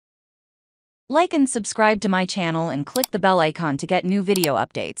Like and subscribe to my channel and click the bell icon to get new video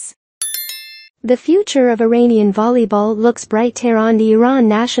updates. The future of Iranian volleyball looks bright. Tehran. The Iran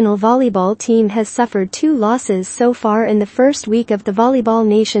national volleyball team has suffered 2 losses so far in the first week of the Volleyball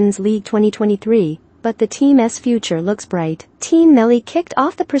Nations League 2023, but the team's future looks bright. Team Melli kicked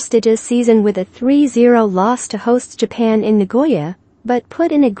off the prestigious season with a 3-0 loss to hosts Japan in Nagoya, but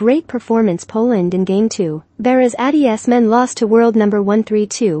put in a great performance Poland in Game 2. Whereas Adi's men lost to world number 1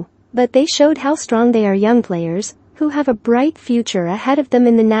 3-2, but they showed how strong they are. Young players, who have a bright future ahead of them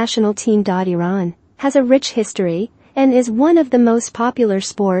in the national team. Iran has a rich history, and is one of the most popular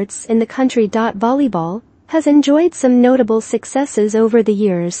sports in the country. Volleyball has enjoyed some notable successes over the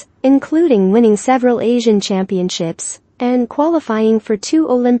years, including winning several Asian championships, and qualifying for 2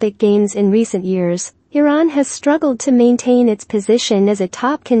 Olympic Games in recent years. Iran has struggled to maintain its position as a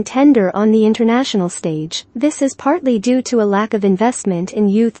top contender on the international stage. This is partly due to a lack of investment in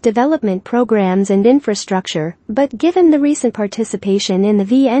youth development programs and infrastructure, but given the recent participation in the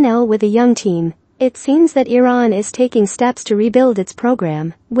VNL with a young team, it seems that Iran is taking steps to rebuild its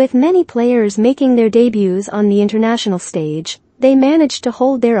program. With many players making their debuts on the international stage, they managed to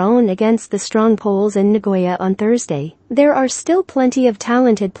hold their own against the strong Poles in Nagoya on Thursday. There are still plenty of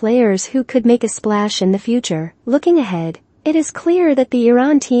talented players who could make a splash in the future. Looking ahead, it is clear that the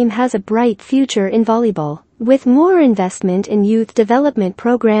Iran team has a bright future in volleyball. With more investment in youth development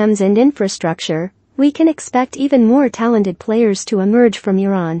programs and infrastructure, we can expect even more talented players to emerge from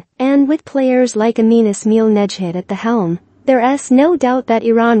Iran. And with players like Amin Ismail Nejhid at the helm, there is no doubt that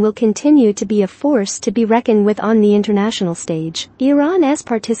Iran will continue to be a force to be reckoned with on the international stage. Iran's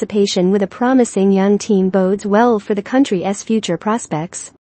participation with a promising young team bodes well for the country's future prospects.